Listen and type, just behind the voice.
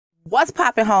What's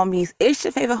poppin', homies? It's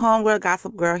your favorite homegirl,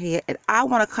 Gossip Girl here, and I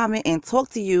want to come in and talk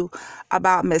to you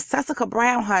about Miss Tessica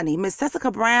Brown, honey. Miss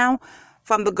Tessica Brown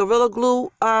from the Gorilla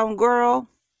Glue girl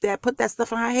that put that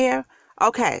stuff in her hair.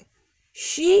 Okay,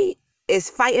 she is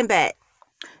fighting back.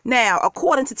 Now,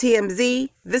 according to TMZ,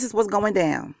 this is what's going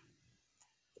down.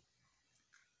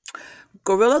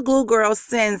 Gorilla Glue Girl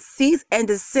sends cease and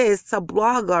desist to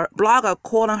blogger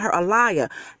calling her a liar.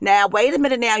 Now, wait a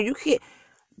minute now. You can't.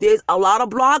 There's a lot of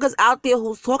bloggers out there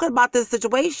who's talking about this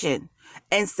situation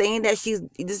and saying that she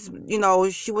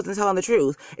wasn't telling the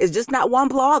truth. It's just not one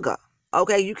blogger.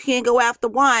 Okay, you can't go after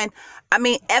one. I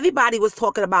mean, everybody was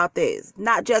talking about this,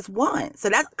 not just one. So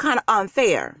that's kind of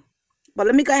unfair. But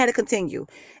let me go ahead and continue.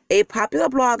 A popular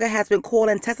blogger has been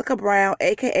calling Tessica Brown,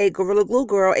 aka Gorilla Glue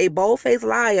Girl, a bold-faced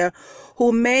liar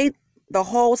who made the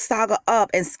whole saga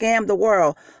up and scammed the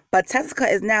world. But Tessica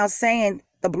is now saying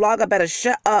the blogger better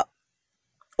shut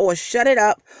it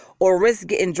up or risk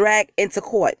getting dragged into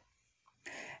court.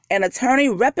 An attorney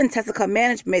repping Tessica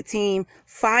management team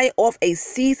fired off a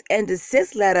cease and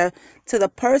desist letter to the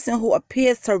person who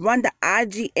appears to run the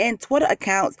IG and Twitter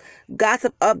accounts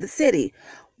Gossip of the City.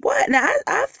 What? Now,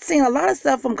 I've seen a lot of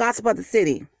stuff from Gossip of the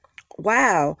City.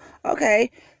 Wow. Okay.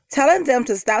 Telling them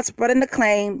to stop spreading the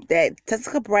claim that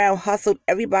Tessica Brown hustled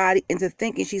everybody into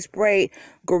thinking she sprayed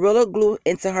Gorilla Glue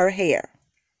into her hair.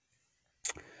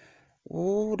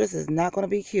 Oh, this is not going to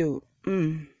be cute.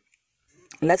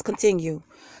 Let's continue.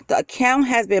 The account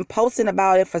has been posting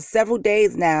about it for several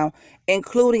days now,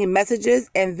 including messages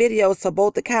and videos to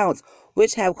both accounts,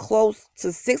 which have close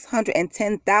to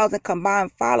 610,000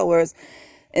 combined followers,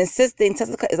 insisting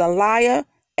Tessica is a liar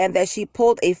and that she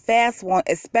pulled a fast one,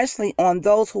 especially on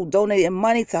those who donated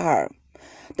money to her.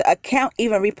 The account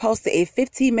even reposted a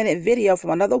 15-minute video from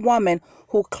another woman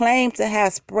who claimed to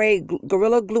have sprayed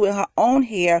Gorilla Glue in her own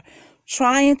hair,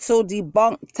 trying to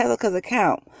debunk Tessica's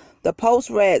account. The post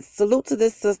read, "Salute to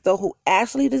this sister who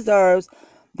actually deserves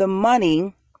the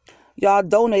money y'all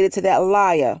donated to that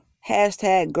liar.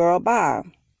 Hashtag girl bye."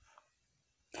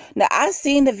 Now, I've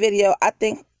seen the video. I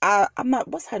think I'm not,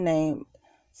 what's her name?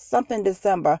 Something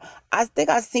December. I think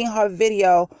I seen her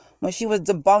video when she was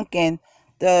debunking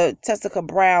the Tessica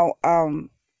Brown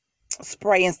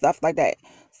spray and stuff like that.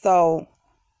 So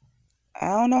I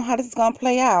don't know how this is gonna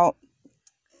play out.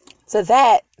 To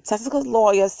that, Tessica's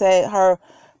lawyer said her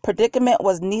predicament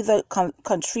was neither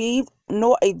contrived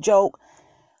nor a joke,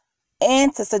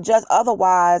 and to suggest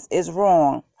otherwise is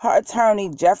wrong. Her attorney,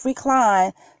 Jeffrey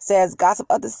Klein, says Gossip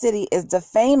of the City is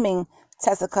defaming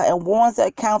Tessica and warns the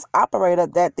account's operator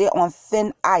that they're on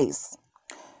thin ice.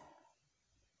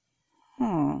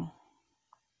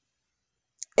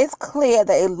 It's clear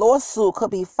that a lawsuit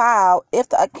could be filed if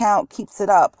the account keeps it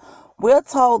up. We're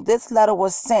told this letter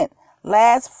was sent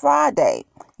last Friday,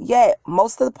 yet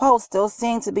most of the posts still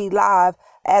seem to be live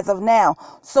as of now.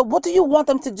 So what do you want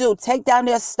them to do? Take down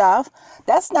their stuff?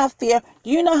 That's not fair. Do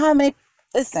you know how many...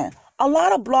 Listen, a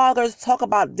lot of bloggers talk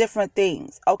about different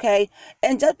things, okay?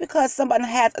 And just because somebody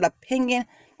has an opinion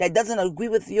that doesn't agree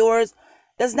with yours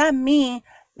does not mean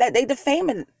that they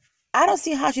defaming. I don't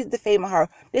see how she's defaming her.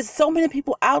 There's so many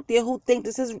people out there who think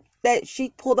that she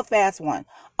pulled a fast one.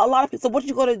 A lot of people. So what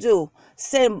you gonna do?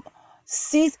 Send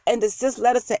cease and desist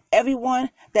letters to everyone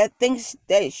that thinks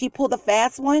that she pulled a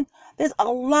fast one? There's a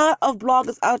lot of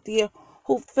bloggers out there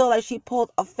who feel like she pulled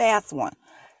a fast one.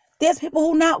 There's people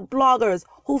who not bloggers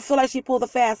who feel like she pulled a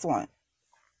fast one.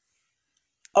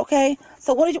 Okay?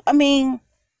 So what are you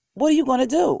going to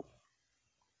do?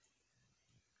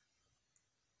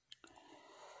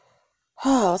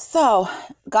 Oh, so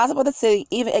Gossip of the City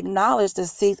even acknowledged the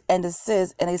cease and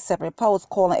desist in a separate post,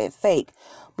 calling it fake.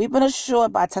 We've been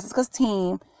assured by Tessica's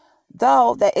team,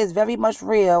 though, that it's very much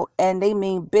real and they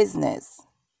mean business.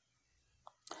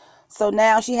 So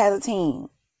now she has a team.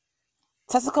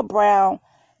 Tessica Brown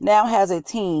now has a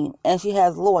team and she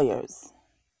has lawyers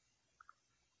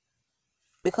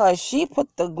because she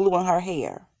put the glue in her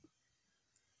hair.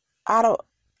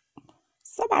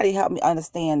 Somebody help me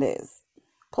understand this,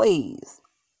 please.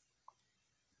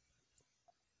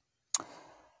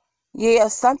 Yeah,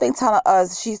 something telling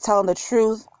us she's telling the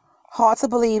truth. Hard to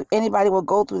believe anybody will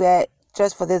go through that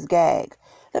just for this gag.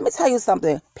 Let me tell you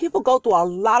something. People go through a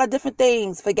lot of different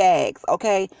things for gags,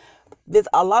 okay? There's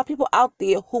a lot of people out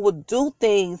there who would do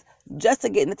things just to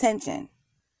get an attention.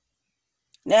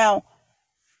 Now,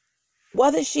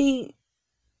 whether she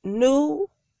knew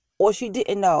or she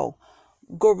didn't know,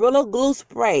 Gorilla Glue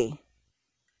spray,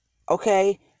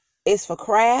 okay, is for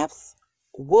crafts,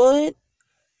 wood,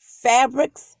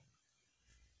 fabrics.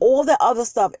 All that other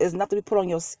stuff is not to be put on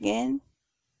your skin,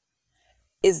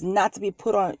 is not to be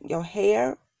put on your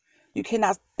hair. You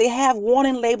cannot, they have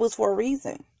warning labels for a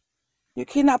reason. You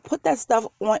cannot put that stuff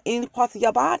on any parts of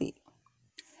your body.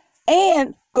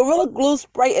 And Gorilla Glue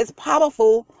spray is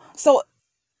powerful, so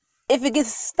if it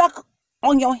gets stuck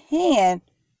on your hand,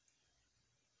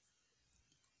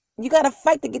 you got to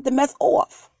fight to get the mess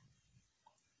off.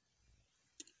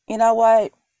 You know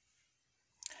what?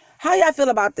 How y'all feel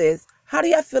about this? How do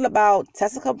y'all feel about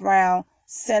Tessica Brown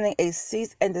sending a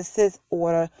cease and desist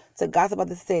order to Gossip of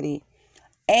the City?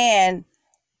 And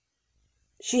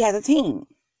she has a team.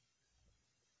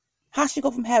 How she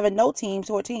go from having no team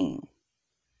to a team?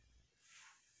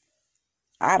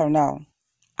 I don't know.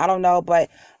 I don't know. But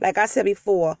like I said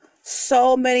before,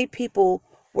 so many people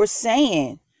were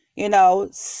saying,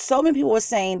 so many people were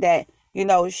saying that,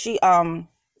 she,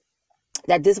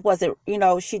 that this wasn't,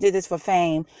 she did this for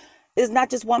fame. It's not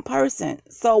just one person.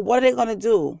 So what are they going to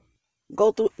do?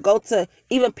 Go to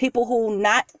even people who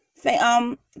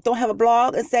don't have a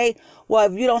blog and say,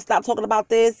 well, if you don't stop talking about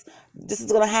this, this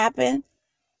is going to happen.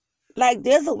 Like,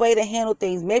 there's a way to handle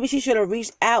things. Maybe she should have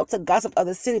reached out to Gossip of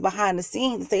the City behind the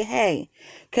scenes and say, hey,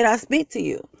 can I speak to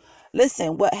you?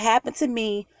 Listen, what happened to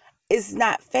me is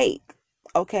not fake,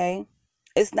 okay?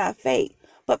 It's not fake.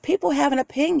 But people have an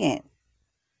opinion.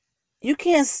 You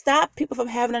can't stop people from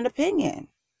having an opinion.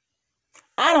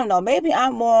 I don't know. Maybe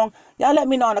I'm wrong. Y'all let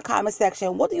me know in the comment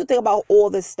section. What do you think about all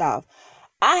this stuff?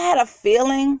 I had a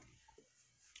feeling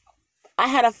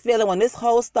when this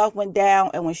whole stuff went down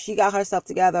and when she got herself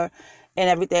together and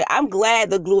everything. I'm glad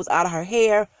the glue is out of her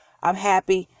hair. I'm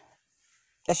happy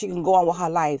that she can go on with her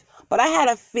life. But I had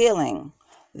a feeling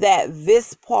that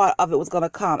this part of it was going to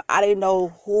come. I didn't know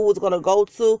who it was going to go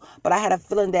to, but I had a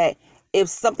feeling that if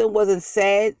something wasn't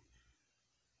said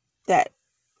that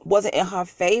wasn't in her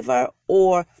favor,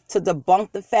 or to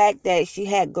debunk the fact that she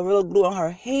had Gorilla Glue in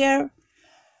her hair,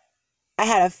 I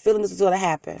had a feeling this was going to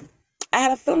happen.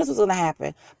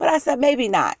 But I said, maybe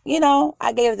not.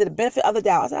 I gave it the benefit of the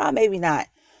doubt. I said, maybe not.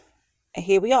 And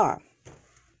here we are.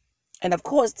 And of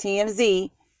course, TMZ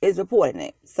is reporting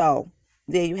it. So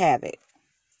there you have it.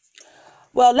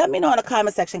 Well, let me know in the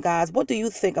comment section, guys. What do you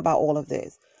think about all of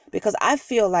this? Because I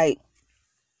feel like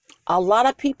a lot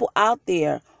of people out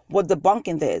there were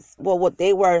debunking this. Well, what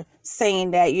they were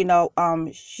saying that,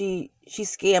 she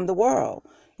scammed the world.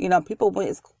 People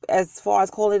went as far as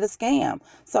calling it a scam.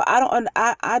 So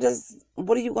I just,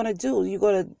 what are you going to do? You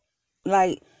going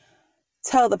to,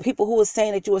 tell the people who are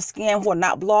saying that you're a scam, who are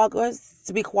not bloggers,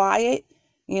 to be quiet?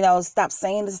 Stop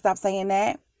saying this, stop saying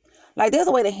that. There's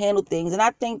a way to handle things. And I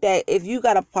think that if you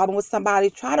got a problem with somebody,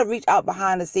 try to reach out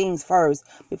behind the scenes first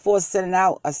before sending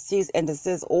out a cease and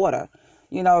desist order.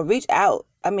 Reach out.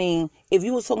 I mean, if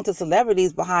you were talking to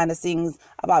celebrities behind the scenes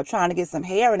about trying to get some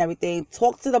hair and everything,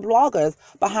 talk to the bloggers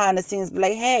behind the scenes. Be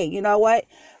like, hey, you know what?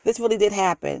 This really did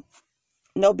happen.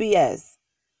 No BS.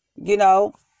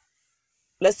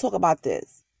 Let's talk about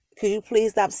this. Could you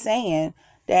please stop saying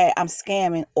that I'm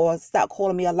scamming, or stop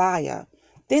calling me a liar?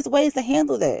 There's ways to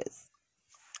handle this.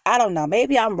 I don't know.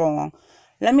 Maybe I'm wrong.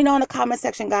 Let me know in the comment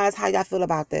section, guys, how y'all feel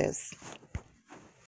about this.